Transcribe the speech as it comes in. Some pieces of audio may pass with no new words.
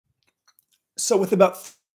So, with about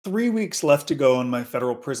 3 weeks left to go on my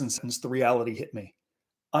federal prison sentence, the reality hit me.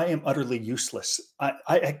 I am utterly useless. I'm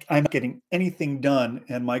not getting anything done.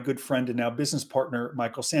 And my good friend and now business partner,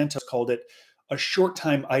 Michael Santos, called it a short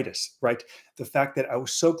time itis, right? The fact that I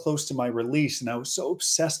was so close to my release and I was so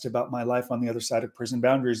obsessed about my life on the other side of prison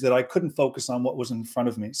boundaries that I couldn't focus on what was in front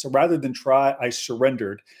of me. So rather than try, I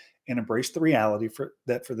surrendered and embraced the reality for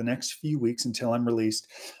the next few weeks until I'm released.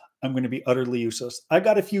 I'm going to be utterly useless. I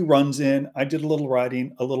got a few runs in. I did a little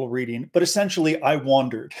writing, a little reading, but essentially I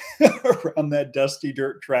wandered around that dusty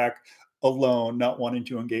dirt track alone, not wanting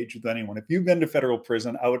to engage with anyone. If you've been to federal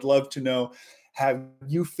prison, I would love to know, have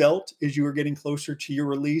you felt as you were getting closer to your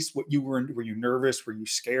release, what you were you nervous? Were you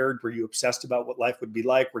scared? Were you obsessed about what life would be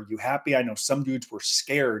like? Were you happy? I know some dudes were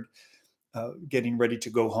scared getting ready to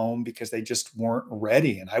go home because they just weren't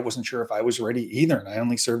ready. And I wasn't sure if I was ready either. And I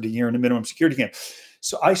only served a year in a minimum security camp.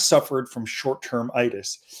 So I suffered from short-term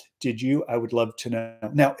itis. Did you? I would love to know.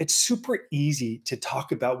 Now, it's super easy to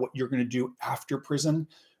talk about what you're going to do after prison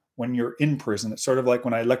when you're in prison. It's sort of like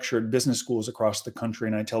when I lecture at business schools across the country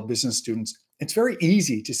and I tell business students, it's very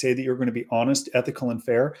easy to say that you're going to be honest, ethical, and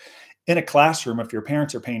fair. In a classroom, if your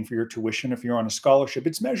parents are paying for your tuition, if you're on a scholarship,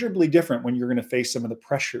 it's measurably different when you're going to face some of the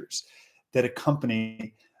pressures that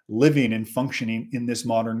accompany living and functioning in this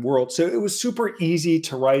modern world. So it was super easy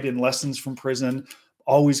to write in lessons from prison,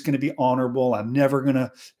 always going to be honorable. I'm never going to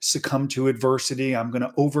succumb to adversity. I'm going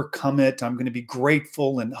to overcome it. I'm going to be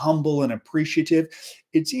grateful and humble and appreciative.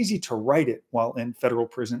 It's easy to write it while in federal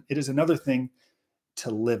prison. It is another thing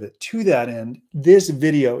to live it. To that end, this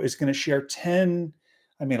video is going to share 10.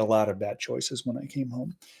 I made a lot of bad choices when I came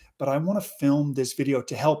home, but I want to film this video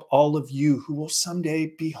to help all of you who will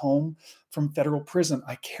someday be home from federal prison.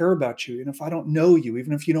 I care about you. And if I don't know you,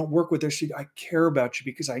 even if you don't work with us, I care about you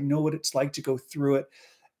because I know what it's like to go through it.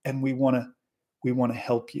 And we want to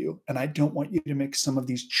help you. And I don't want you to make some of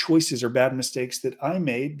these choices or bad mistakes that I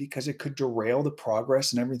made because it could derail the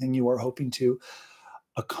progress and everything you are hoping to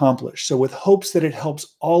accomplish. So with hopes that it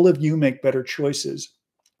helps all of you make better choices,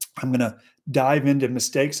 I'm going to dive into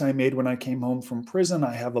mistakes I made when I came home from prison.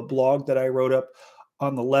 I have a blog that I wrote up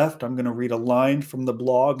on the left. I'm going to read a line from the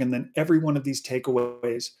blog, and then every one of these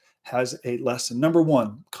takeaways has a lesson. Number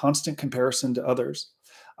one, constant comparison to others.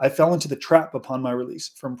 I fell into the trap upon my release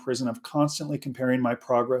from prison of constantly comparing my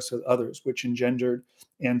progress with others, which engendered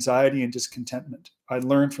anxiety and discontentment. I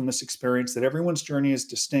learned from this experience that everyone's journey is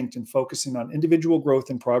distinct, and focusing on individual growth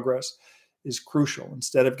and progress is crucial.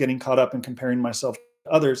 Instead of getting caught up in comparing myself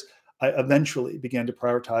to others, I eventually began to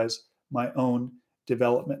prioritize my own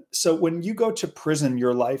development. So when you go to prison,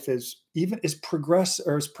 your life is even as progress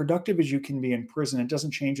or as productive as you can be in prison. It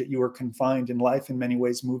doesn't change that you are confined, and life in many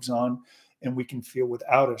ways moves on and we can feel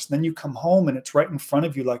without us. And then you come home and it's right in front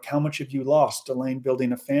of you, like how much have you lost? Delaying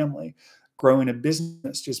building a family, growing a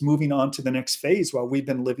business, just moving on to the next phase while we've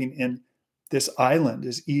been living in this island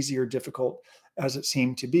is easy or difficult as it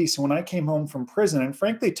seemed to be. So when I came home from prison, and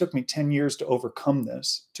frankly, it took me 10 years to overcome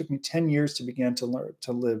this, it took me 10 years to begin to learn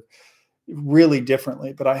to live really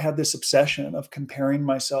differently. But I had this obsession of comparing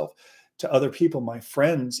myself to other people, my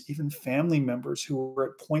friends, even family members who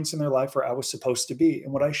were at points in their life where I was supposed to be.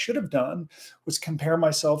 And what I should have done was compare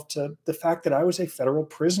myself to the fact that I was a federal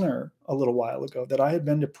prisoner a little while ago, that I had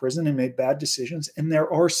been to prison and made bad decisions. And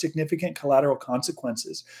there are significant collateral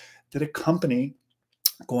consequences that accompany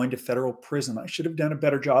going to federal prison. I should have done a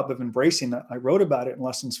better job of embracing that. I wrote about it in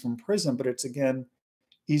Lessons from Prison, but it's, again,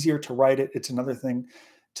 easier to write it. It's another thing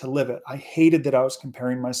to live it. I hated that I was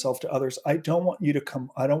comparing myself to others. I don't want you to come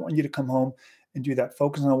home and do that.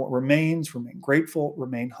 Focus on what remains, remain grateful,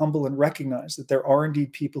 remain humble, and recognize that there are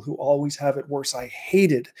indeed people who always have it worse. I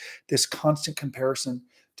hated this constant comparison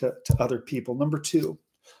to other people. Number two,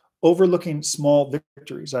 overlooking small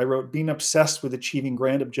victories. I wrote, being obsessed with achieving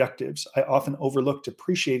grand objectives, I often overlooked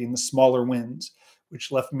appreciating the smaller wins,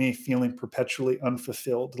 which left me feeling perpetually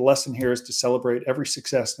unfulfilled. The lesson here is to celebrate every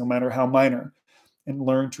success, no matter how minor, and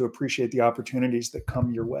learn to appreciate the opportunities that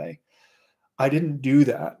come your way. I didn't do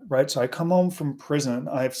that, right? So I come home from prison.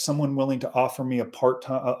 I have someone willing to offer me a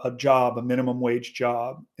part-time, a job, a minimum wage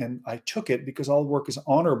job. And I took it because all work is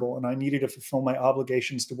honorable and I needed to fulfill my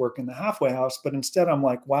obligations to work in the halfway house. But instead I'm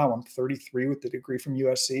like, wow, I'm 33 with a degree from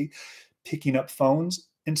USC, picking up phones.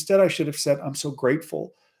 Instead, I should have said, I'm so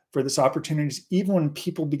grateful for this opportunity. Even when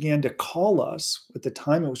people began to call us, at the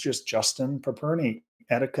time it was just Justin Paperny,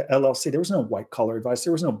 Etika LLC. There was no white collar advice.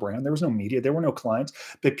 There was no brand. There was no media. There were no clients.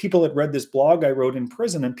 But people had read this blog I wrote in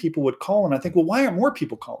prison, and people would call. And I think, well, why aren't more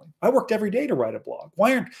people calling? I worked every day to write a blog.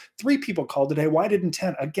 Why aren't 3 people called today? Why didn't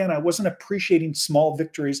 10? Again, I wasn't appreciating small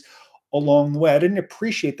victories along the way. I didn't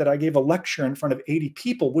appreciate that I gave a lecture in front of 80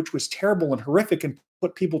 people, which was terrible and horrific and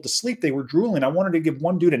put people to sleep. They were drooling. I wanted to give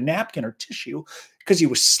one dude a napkin or tissue because he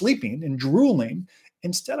was sleeping and drooling.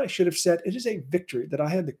 Instead, I should have said, it is a victory that I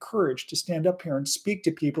had the courage to stand up here and speak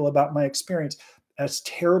to people about my experience, as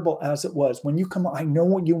terrible as it was. When you come, I know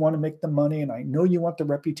what you want to make the money, and I know you want the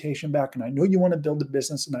reputation back, and I know you want to build a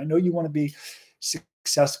business, and I know you want to be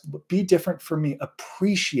successful, but be different for me.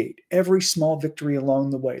 Appreciate every small victory along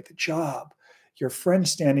the way, the job, your friend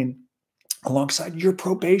standing alongside, your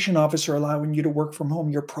probation officer allowing you to work from home,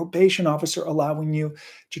 your probation officer allowing you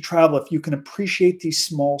to travel. If you can appreciate these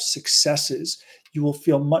small successes, you will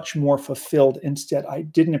feel much more fulfilled. Instead, I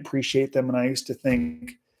didn't appreciate them, and I used to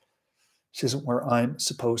think, this isn't where I'm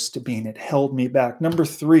supposed to be, and it held me back. Number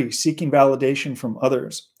 3, seeking validation from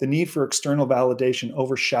others. The need for external validation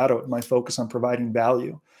overshadowed my focus on providing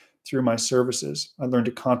value through my services. I learned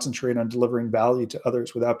to concentrate on delivering value to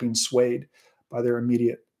others without being swayed by their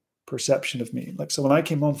immediate perception of me. So when I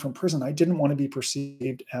came home from prison, I didn't want to be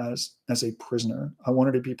perceived as a prisoner. I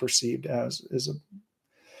wanted to be perceived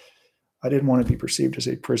I didn't want to be perceived as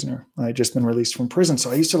a prisoner. I had just been released from prison.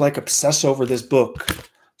 So I used to obsess over this book.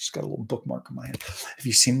 Just got a little bookmark on my head. Have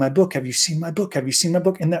you seen my book? Have you seen my book? Have you seen my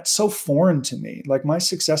book? And that's so foreign to me. My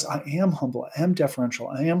success, I am humble, I am deferential,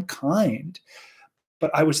 I am kind. But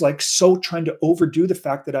I was so trying to overdo the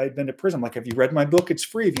fact that I had been to prison. Have you read my book? It's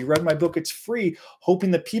free. If you read my book, it's free. Hoping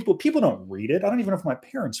that people don't read it. I don't even know if my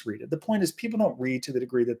parents read it. The point is, people don't read to the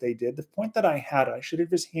degree that they did. The point that I had, I should have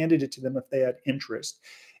just handed it to them if they had interest.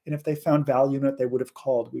 And if they found value in it, they would have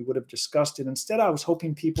called. We would have discussed it. Instead, I was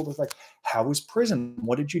hoping people was how was prison?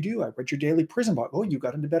 What did you do? I read your daily prison blog. Oh, you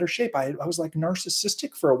got into better shape. I was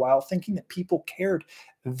narcissistic for a while, thinking that people cared.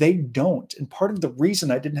 They don't. And part of the reason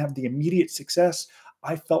I didn't have the immediate success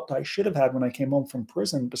I felt I should have had when I came home from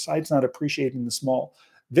prison, besides not appreciating the small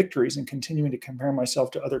victories and continuing to compare myself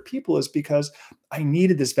to other people, is because I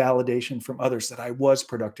needed this validation from others that I was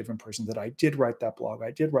productive in prison, that I did write that blog, I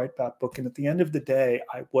did write that book. And at the end of the day,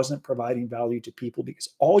 I wasn't providing value to people because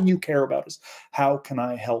all you care about is, how can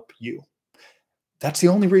I help you? That's the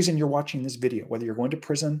only reason you're watching this video, whether you're going to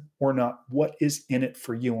prison or not. What is in it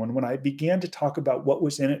for you? And when I began to talk about what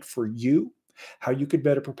was in it for you, how you could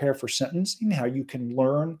better prepare for sentencing, how you can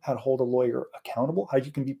learn how to hold a lawyer accountable, how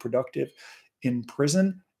you can be productive in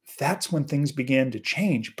prison, that's when things began to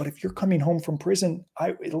change. But if you're coming home from prison,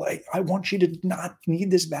 I want you to not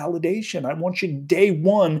need this validation. I want you to, day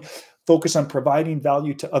one, focus on providing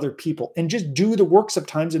value to other people and just do the work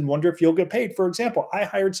sometimes and wonder if you'll get paid. For example, I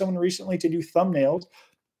hired someone recently to do thumbnails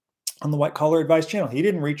on the White Collar Advice channel.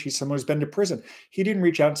 He's someone who's been to prison. He didn't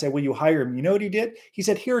reach out and say, will you hire him? You know what he did? He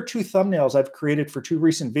said, here are 2 thumbnails I've created for 2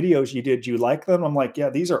 recent videos you did. Do you like them? I'm like, yeah,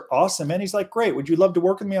 these are awesome. And he's like, great. Would you love to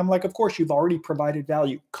work with me? I'm like, of course, you've already provided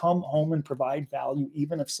value. Come home and provide value.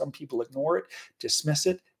 Even if some people ignore it, dismiss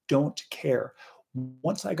it, don't care.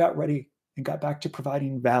 Once I got ready and got back to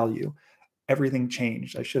providing value, everything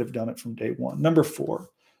changed. I should have done it from day one. Number 4,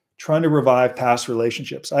 trying to revive past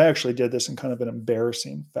relationships. I actually did this in kind of an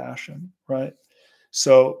embarrassing fashion, right?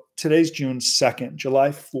 So today's June 2nd, July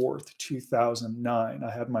 4th, 2009.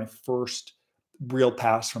 I had my first real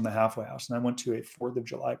pass from the halfway house, and I went to a 4th of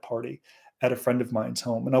July party at a friend of mine's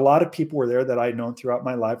home. And a lot of people were there that I had known throughout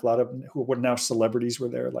my life. A lot of them who were now celebrities were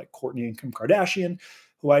there, like Kourtney and Kim Kardashian,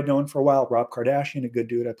 who I'd known for a while. Rob Kardashian, a good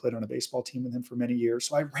dude. I played on a baseball team with him for many years.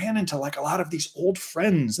 So I ran into a lot of these old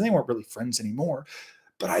friends, and they weren't really friends anymore.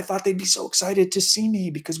 But I thought they'd be so excited to see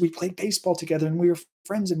me because we played baseball together and we were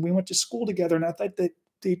friends and we went to school together. And I thought that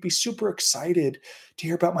they'd be super excited to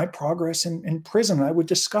hear about my progress in prison. I would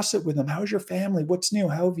discuss it with them. How's your family? What's new?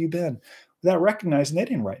 How have you been? Without recognizing they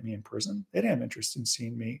didn't write me in prison. They didn't have interest in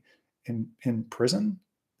seeing me in prison.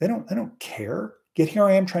 They don't care. Yet here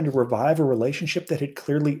I am trying to revive a relationship that had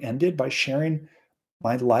clearly ended by sharing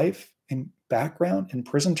my life and background and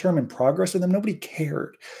prison term and progress with them. Nobody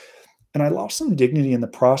cared. And I lost some dignity in the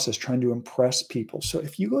process trying to impress people. So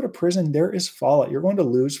if you go to prison, there is fallout. You're going to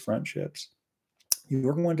lose friendships.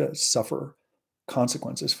 You're going to suffer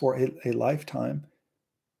consequences for a lifetime.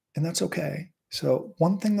 And that's okay. So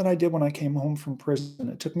one thing that I did when I came home from prison,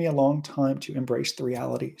 it took me a long time to embrace the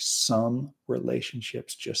reality. Some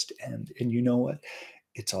relationships just end. And you know what?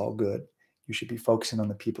 It's all good. You should be focusing on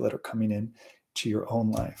the people that are coming in to your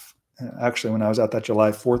own life. Actually, when I was at that July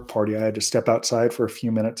 4th party, I had to step outside for a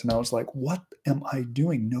few minutes and I was like, what am I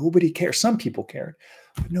doing? Nobody cares. Some people cared,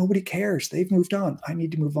 but nobody cares. They've moved on. I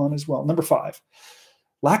need to move on as well. Number 5,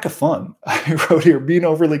 lack of fun. I wrote here, being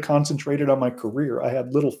overly concentrated on my career. I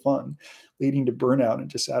had little fun, leading to burnout and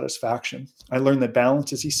dissatisfaction. I learned that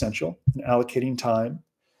balance is essential in allocating time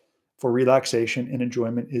for relaxation and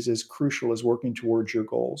enjoyment is as crucial as working towards your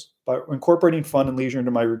goals. By incorporating fun and leisure into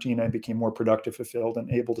my routine, I became more productive, fulfilled, and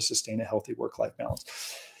able to sustain a healthy work-life balance.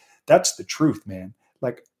 That's the truth, man.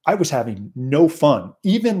 Like, I was having no fun.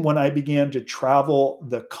 Even when I began to travel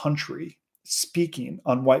the country speaking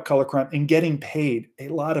on white collar crime and getting paid a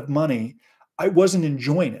lot of money, I wasn't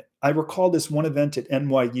enjoying it. I recall this one event at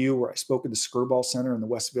NYU where I spoke at the Skirball Center in the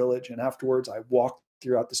West Village. And afterwards, I walked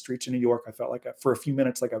throughout the streets of New York. I felt like, for a few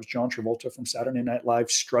minutes, like I was John Travolta from Saturday Night Live,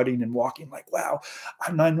 strutting and walking like, wow,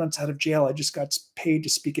 I'm 9 months out of jail. I just got paid to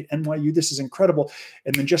speak at NYU. This is incredible.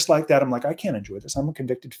 And then just like that, I'm like, I can't enjoy this. I'm a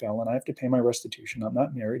convicted felon. I have to pay my restitution. I'm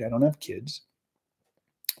not married. I don't have kids.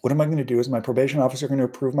 What am I going to do? Is my probation officer going to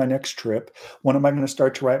approve my next trip? When am I going to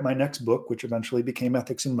start to write my next book, which eventually became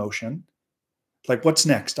Ethics in Motion? Like, what's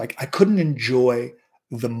next? I couldn't enjoy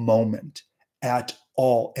the moment at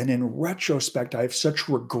all. And in retrospect, I have such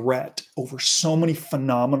regret over so many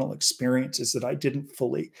phenomenal experiences that I didn't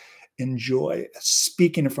fully enjoy.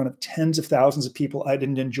 Speaking in front of tens of thousands of people, I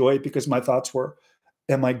didn't enjoy it because my thoughts were,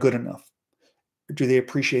 am I good enough? Do they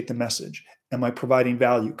appreciate the message? Am I providing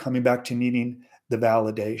value? Coming back to needing the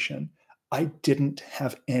validation. I didn't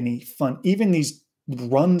have any fun. Even these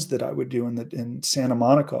runs that I would do in Santa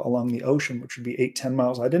Monica along the ocean, which would be 8-10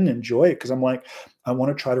 miles, I didn't enjoy it because I'm like, I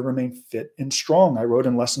want to try to remain fit and strong. I wrote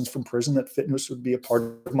in Lessons from Prison that fitness would be a part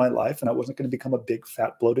of my life and I wasn't going to become a big,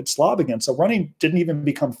 fat, bloated slob again. So running didn't even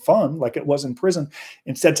become fun like it was in prison.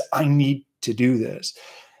 Instead, I need to do this.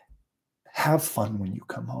 Have fun when you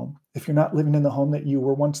come home. If you're not living in the home that you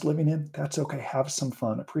were once living in, that's okay. Have some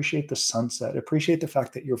fun. Appreciate the sunset. Appreciate the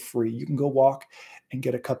fact that you're free. You can go walk and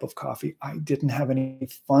get a cup of coffee. I didn't have any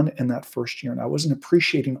fun in that first year, and I wasn't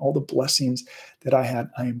appreciating all the blessings that I had.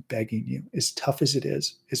 I am begging you, as tough as it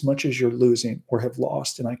is, as much as you're losing or have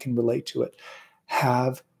lost, and I can relate to it,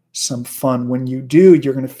 have some fun. When you do,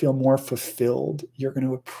 you're going to feel more fulfilled. You're going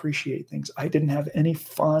to appreciate things. I didn't have any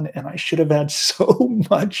fun, and I should have had so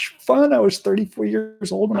much fun. I was 34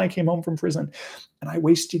 years old when I came home from prison, and I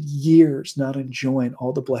wasted years not enjoying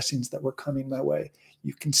all the blessings that were coming my way.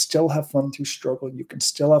 You can still have fun through struggle. You can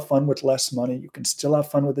still have fun with less money. You can still have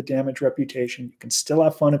fun with a damaged reputation. You can still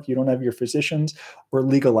have fun if you don't have your physician's or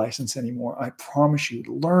legal license anymore. I promise you,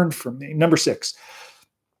 learn from me. Number 6,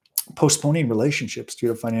 postponing relationships due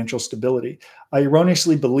to financial stability. I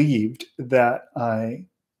erroneously believed I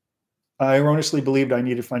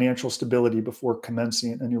needed financial stability before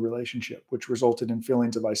commencing a new relationship, which resulted in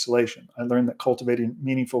feelings of isolation. I learned that cultivating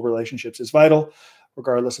meaningful relationships is vital,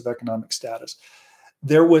 regardless of economic status.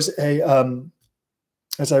 There was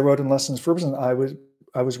as I wrote in Lessons for Prison, I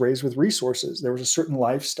was raised with resources. There was a certain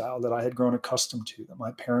lifestyle that I had grown accustomed to that my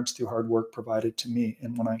parents, through hard work, provided to me.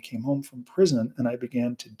 And when I came home from prison and I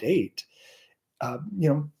began to date,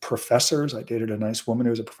 professors, I dated a nice woman who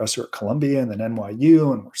was a professor at Columbia and then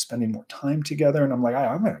NYU, and we're spending more time together. And I'm like,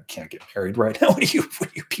 I can't get married right now. What are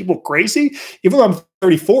you people crazy? Even though I'm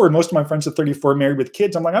 34 and most of my friends are 34 married with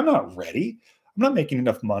kids, I'm like, I'm not ready. I'm not making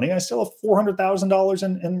enough money. I still have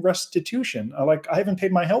 $400,000 in restitution. I haven't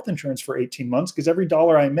paid my health insurance for 18 months because every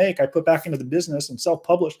dollar I make, I put back into the business and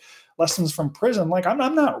self-publish Lessons from Prison. Like, I'm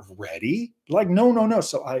not ready. Like, no.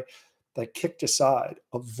 So I kicked aside,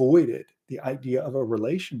 avoided the idea of a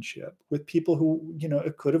relationship with people who,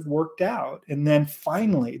 it could have worked out. And then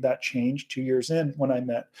finally that changed 2 years in when I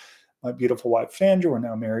met my beautiful wife, Sandra. We're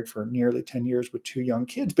now married for nearly 10 years with 2 young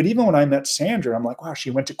kids. But even when I met Sandra, I'm like, wow,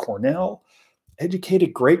 she went to Cornell,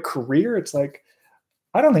 educated, great career. It's like,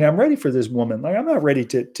 I don't think I'm ready for this woman. Like, I'm not ready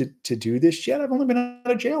to do this yet. I've only been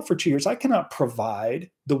out of jail for 2 years. I cannot provide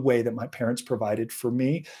the way that my parents provided for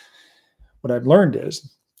me. What I've learned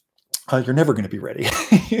is you're never going to be ready.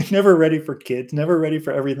 You're never ready for kids, never ready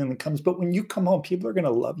for everything that comes. But when you come home, people are going to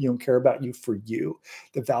love you and care about you for you,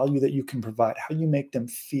 the value that you can provide, how you make them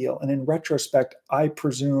feel. And in retrospect, I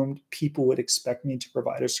presumed people would expect me to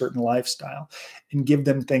provide a certain lifestyle and give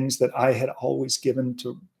them things that I had always given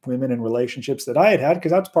to women in relationships that I had,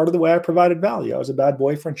 because that's part of the way I provided value. I was a bad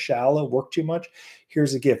boyfriend, shallow, worked too much.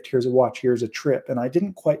 Here's a gift, here's a watch, here's a trip. And I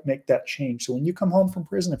didn't quite make that change. So when you come home from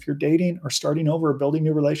prison, if you're dating or starting over or building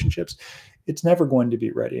new relationships, it's never going to be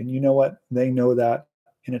ready. And you know what? They know that,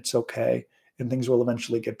 and it's okay. And things will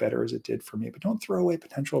eventually get better, as it did for me. But don't throw away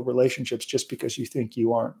potential relationships just because you think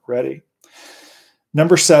you aren't ready.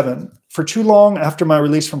 Number 7, for too long after my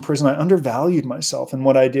release from prison, I undervalued myself. And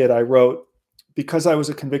what I did, I wrote, because I was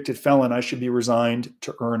a convicted felon, I should be resigned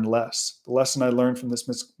to earn less. The lesson I learned from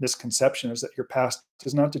this misconception is that your past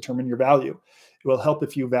does not determine your value. It will help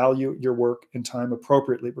if you value your work and time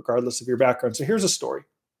appropriately, regardless of your background. So here's a story.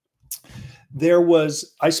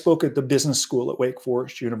 I spoke at the business school at Wake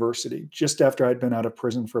Forest University just after I'd been out of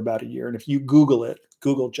prison for about a year. And if you Google it,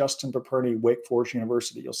 Google Justin Paperny, Wake Forest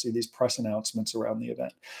University, you'll see these press announcements around the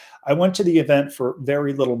event. I went to the event for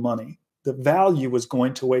very little money. The value was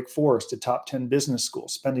going to Wake Forest, a top 10 business school,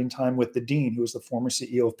 spending time with the dean, who was the former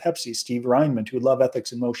CEO of Pepsi, Steve Reinemund, who loved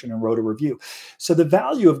ethics in motion and wrote a review. So the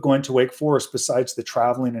value of going to Wake Forest, besides the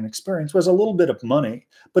traveling and experience, was a little bit of money,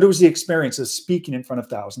 but it was the experience of speaking in front of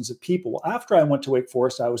thousands of people. Well, after I went to Wake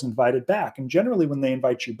Forest, I was invited back. And generally, when they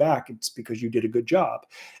invite you back, it's because you did a good job.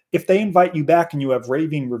 If they invite you back and you have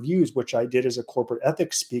raving reviews, which I did as a corporate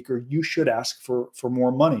ethics speaker, you should ask for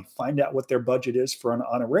more money. Find out what their budget is for an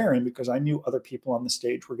honorarium, because I knew other people on the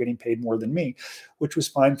stage were getting paid more than me, which was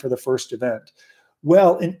fine for the first event.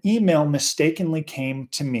 Well, an email mistakenly came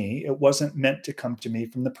to me. It wasn't meant to come to me,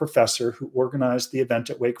 from the professor who organized the event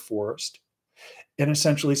at Wake Forest, and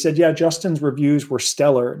essentially said, yeah, Justin's reviews were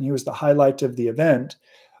stellar and he was the highlight of the event.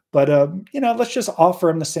 But let's just offer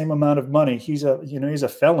him the same amount of money. He's a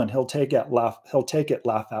felon. He'll take it, laugh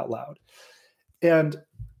out loud. And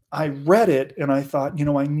I read it and I thought,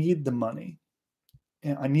 I need the money.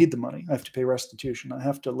 And I need the money. I have to pay restitution. I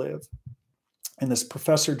have to live. And this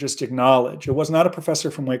professor just acknowledged, it was not a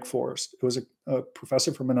professor from Wake Forest. It was a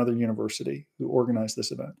professor from another university who organized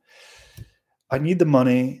this event. I need the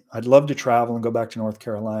money. I'd love to travel and go back to North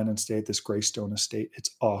Carolina and stay at this Greystone estate.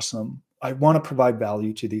 It's awesome. I want to provide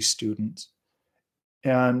value to these students.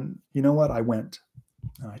 And you know what? I went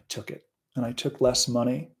and I took it. And I took less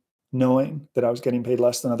money, knowing that I was getting paid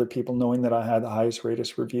less than other people, knowing that I had the highest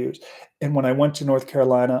rated reviews. And when I went to North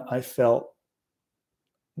Carolina, I felt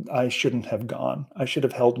I shouldn't have gone. I should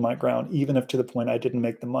have held my ground, even if to the point I didn't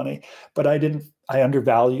make the money. But I didn't. I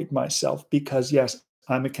undervalued myself, because yes,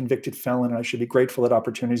 I'm a convicted felon and I should be grateful that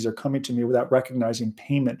opportunities are coming to me, without recognizing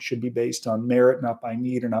payment should be based on merit, not by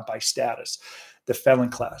need or not by status. The felon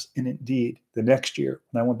class. And indeed, the next year,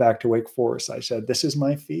 when I went back to Wake Forest, I said, this is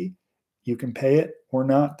my fee. You can pay it or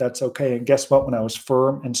not. That's okay. And guess what? When I was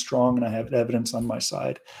firm and strong and I have evidence on my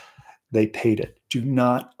side, they paid it. Do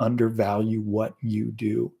not undervalue what you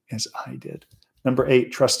do, as I did. Number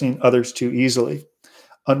 8, trusting others too easily.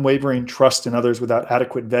 Unwavering trust in others without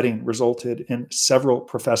adequate vetting resulted in several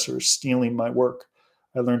professors stealing my work.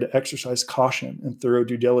 I learned to exercise caution and thorough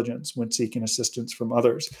due diligence when seeking assistance from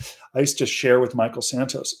others. I used to share with Michael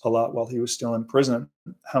Santos a lot while he was still in prison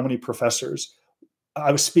how many professors,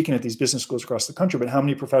 I was speaking at these business schools across the country, but how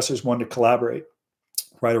many professors wanted to collaborate,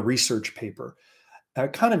 write a research paper,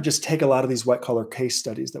 kind of just take a lot of these white collar case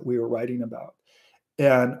studies that we were writing about.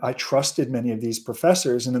 And I trusted many of these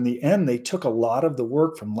professors. And in the end, they took a lot of the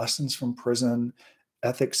work from Lessons from Prison,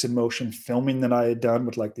 Ethics in Motion, filming that I had done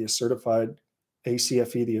with like the certified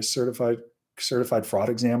ACFE, the certified fraud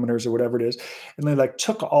examiners or whatever it is. And they like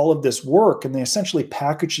took all of this work and they essentially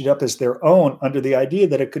packaged it up as their own, under the idea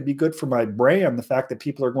that it could be good for my brand, the fact that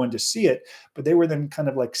people are going to see it, but they were then kind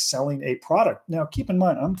of like selling a product. Now, keep in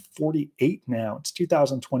mind, I'm 48 now. It's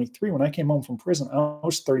 2023. When I came home from prison, I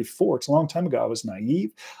was 34. It's a long time ago. I was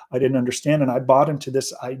naive. I didn't understand. And I bought into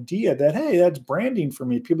this idea that, hey, that's branding for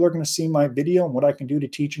me. People are going to see my video and what I can do to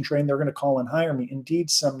teach and train. They're going to call and hire me.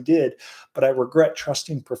 Indeed, some did, but I regret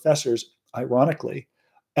trusting professors, ironically,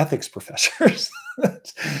 ethics professors.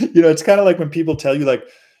 It's kind of like when people tell you, like,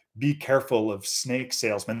 be careful of snake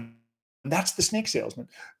salesmen. That's the snake salesman.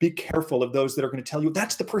 Be careful of those that are going to tell you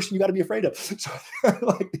that's the person you got to be afraid of. So,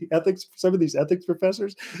 like some of these ethics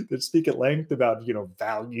professors that speak at length about,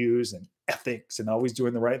 values and ethics and always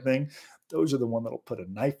doing the right thing, those are the one that'll put a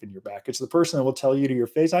knife in your back. It's the person that will tell you to your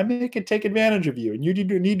face, I may take advantage of you and you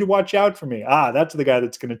need to watch out for me. That's the guy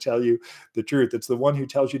that's going to tell you the truth. It's the one who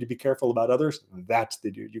tells you to be careful about others. That's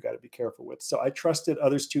the dude you got to be careful with. So I trusted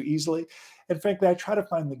others too easily. And frankly, I try to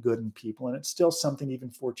find the good in people. And it's still something even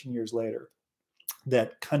 14 years later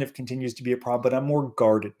that kind of continues to be a problem, but I'm more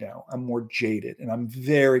guarded now. I'm more jaded, and I'm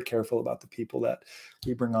very careful about the people that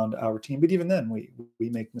we bring onto our team. But even then, we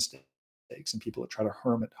make mistakes and people that try to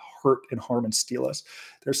hurt and harm and steal us.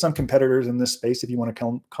 There's some competitors in this space, if you want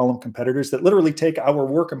to call them competitors, that literally take our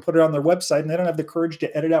work and put it on their website, and they don't have the courage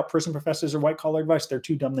to edit out prison professors or white collar advice. They're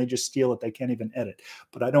too dumb. They just steal it. They can't even edit.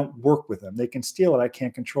 But I don't work with them. They can steal it. I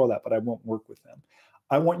can't control that, but I won't work with them.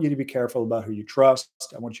 I want you to be careful about who you trust.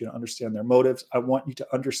 I want you to understand their motives. I want you to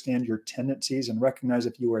understand your tendencies and recognize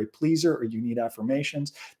if you are a pleaser or you need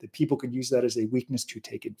affirmations, that people could use that as a weakness to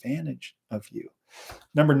take advantage of you.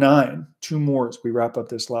 Number 9, 2 more as we wrap up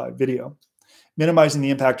this live video. Minimizing the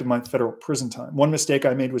impact of my federal prison time. One mistake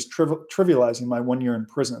I made was trivializing my 1 year in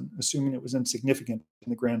prison, assuming it was insignificant in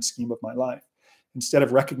the grand scheme of my life. Instead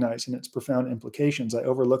of recognizing its profound implications, I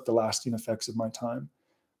overlooked the lasting effects of my time.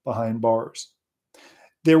 behind bars.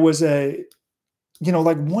 There was like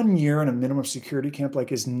 1 year in a minimum security camp,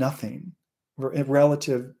 like, is nothing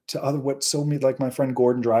relative to other what so many, like my friend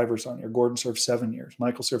Gordon Driver's on here. Gordon served 7 years.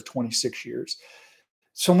 Michael served 26 years.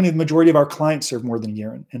 So many, the majority of our clients serve more than a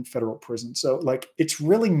year in federal prison. So, like, it's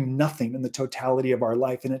really nothing in the totality of our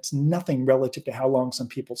life. And it's nothing relative to how long some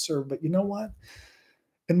people serve. But you know what?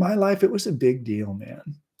 In my life, it was a big deal, man.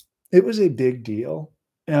 It was a big deal.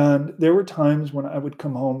 And there were times when I would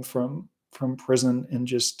come home from prison and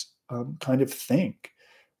just kind of think,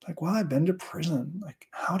 like, wow, I've been to prison. Like,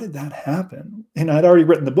 how did that happen? And I'd already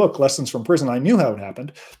written the book, Lessons from Prison. I knew how it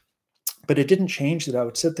happened, but it didn't change that I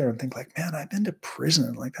would sit there and think, like, man, I've been to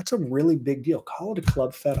prison. Like, that's a really big deal. Call it a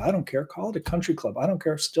club fed. I don't care. Call it a country club. I don't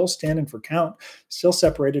care. Still standing for count, still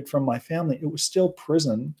separated from my family. It was still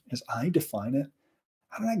prison as I define it.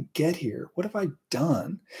 How did I get here? What have I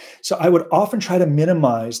done? So I would often try to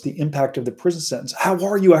minimize the impact of the prison sentence. How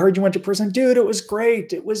are you? I heard you went to prison. Dude, it was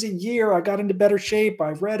great. It was a year. I got into better shape. I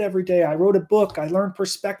read every day. I wrote a book. I learned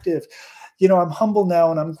perspective. I'm humble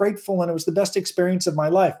now and I'm grateful. And it was the best experience of my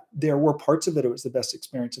life. There were parts of it. It was the best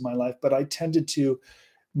experience of my life. But I tended to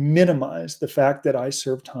minimize the fact that I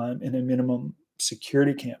served time in a minimum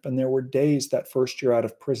security camp. And there were days that first year out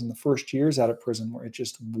of prison, the first years out of prison, where it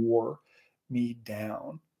just wore me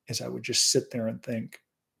down, as I would just sit there and think,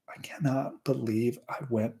 I cannot believe I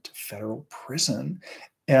went to federal prison.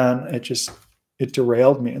 And it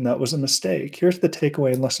derailed me. And that was a mistake. Here's the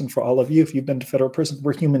takeaway and lesson for all of you. If you've been to federal prison,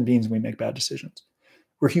 we're human beings. We make bad decisions.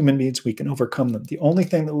 We're human beings. We can overcome them. The only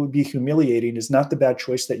thing that would be humiliating is not the bad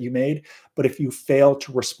choice that you made, but if you fail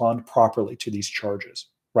to respond properly to these charges,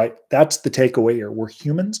 right? That's the takeaway here. We're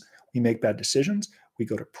humans. We make bad decisions. We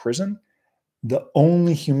go to prison. The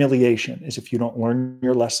only humiliation is if you don't learn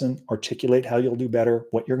your lesson, articulate how you'll do better,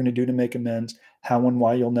 what you're going to do to make amends, how and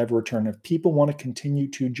why you'll never return. If people want to continue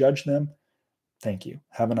to judge them, thank you.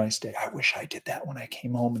 Have a nice day. I wish I did that when I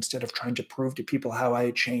came home instead of trying to prove to people how I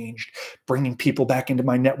had changed, bringing people back into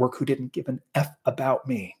my network who didn't give an F about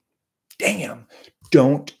me. Damn,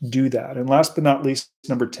 don't do that. And last but not least,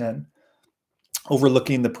 number 10,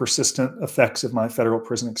 overlooking the persistent effects of my federal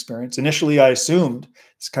prison experience. Initially, I assumed,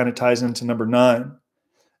 this kind of ties into number 9.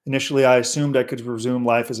 Initially, I assumed I could resume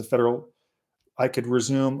life as if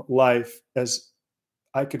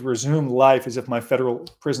my federal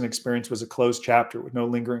prison experience was a closed chapter with no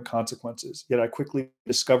lingering consequences. Yet I quickly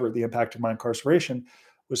discovered the impact of my incarceration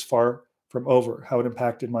was far from over, how it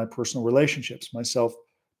impacted my personal relationships, my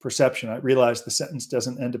self-perception. I realized the sentence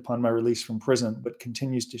doesn't end upon my release from prison, but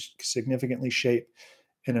continues to significantly shape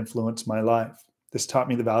and influence my life. This taught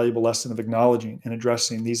me the valuable lesson of acknowledging and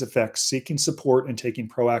addressing these effects, seeking support, and taking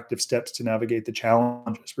proactive steps to navigate the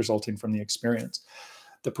challenges resulting from the experience.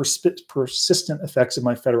 The persistent effects of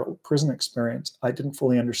my federal prison experience, I didn't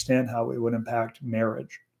fully understand how it would impact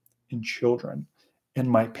marriage and children and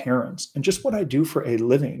my parents and just what I do for a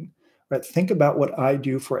living. Right? Think about what I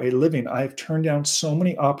do for a living. I've turned down so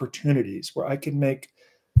many opportunities where I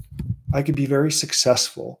could be very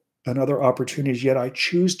successful and other opportunities, yet I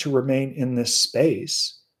choose to remain in this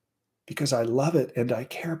space because I love it and I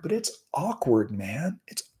care. But it's awkward, man.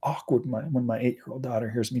 It's awkward when my 8-year-old daughter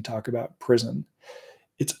hears me talk about prison.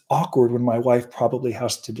 It's awkward when my wife probably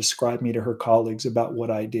has to describe me to her colleagues about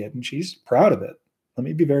what I did, and she's proud of it. Let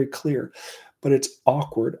me be very clear, but it's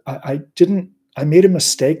awkward. I made a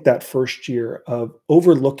mistake that first year of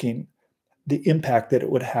overlooking the impact that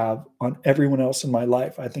it would have on everyone else in my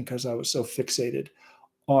life. I think because I was so fixated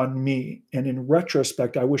on me. And in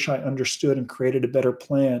retrospect, I wish I understood and created a better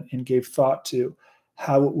plan and gave thought to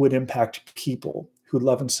how it would impact people who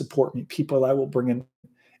love and support me, people I will bring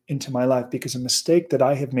into my life, because a mistake that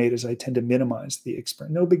I have made is I tend to minimize the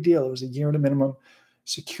experience. No big deal. It was a year in a minimum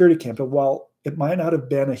security camp. And while it might not have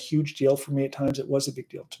been a huge deal for me at times, it was a big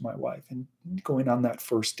deal to my wife. And going on that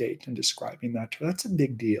first date and describing that to her, that's a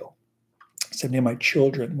big deal. Someday my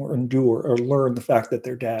children will endure or learn the fact that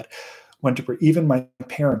their dad went to prison. Even my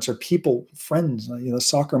parents or people, friends,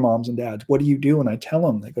 soccer moms and dads, what do you do? And I tell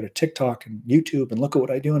them, they go to TikTok and YouTube and look at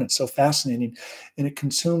what I do. And it's so fascinating. And it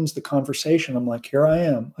consumes the conversation. I'm like, here I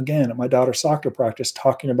am again at my daughter's soccer practice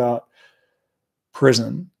talking about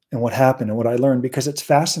prison and what happened and what I learned, because it's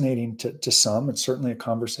fascinating to some. It's certainly a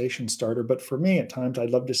conversation starter. But for me, at times, I'd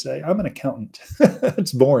love to say, I'm an accountant.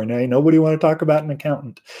 It's boring. Eh? Nobody want to talk about an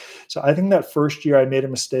accountant. So I think that first year I made a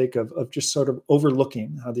mistake of just sort of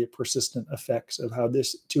overlooking how the persistent effects of how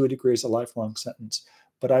this, to a degree, is a lifelong sentence.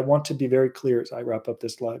 But I want to be very clear as I wrap up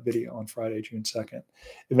this live video on Friday, June 2nd.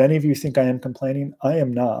 If any of you think I am complaining, I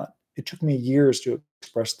am not. It took me years to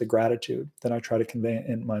express the gratitude that I try to convey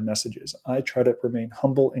in my messages. I try to remain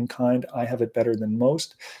humble and kind. I have it better than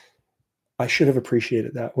most. I should have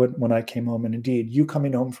appreciated that when I came home. And indeed, you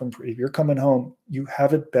coming home if you're coming home, you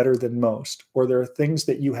have it better than most, or there are things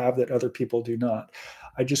that you have that other people do not.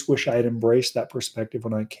 I just wish I had embraced that perspective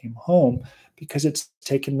when I came home, because it's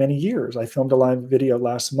taken many years. I filmed a live video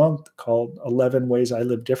last month called 11 Ways I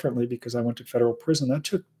Live Differently because I went to federal prison. That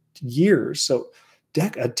took years. So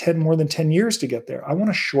more than 10 years to get there. I want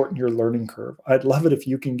to shorten your learning curve. I'd love it if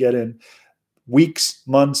you can get in weeks,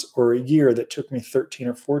 months, or a year that took me 13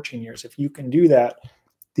 or 14 years. If you can do that,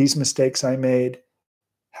 these mistakes I made,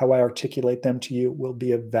 how I articulate them to you, will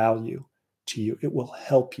be of value to you. It will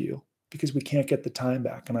help you, because we can't get the time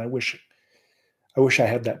back. And I wish I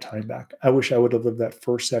had that time back. I wish I would have lived that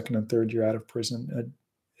first, second, and third year out of prison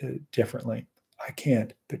differently. I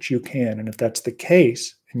can't, but you can. And if that's the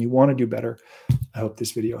case and you want to do better, I hope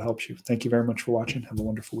this video helps you. Thank you very much for watching. Have a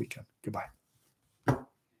wonderful weekend. Goodbye.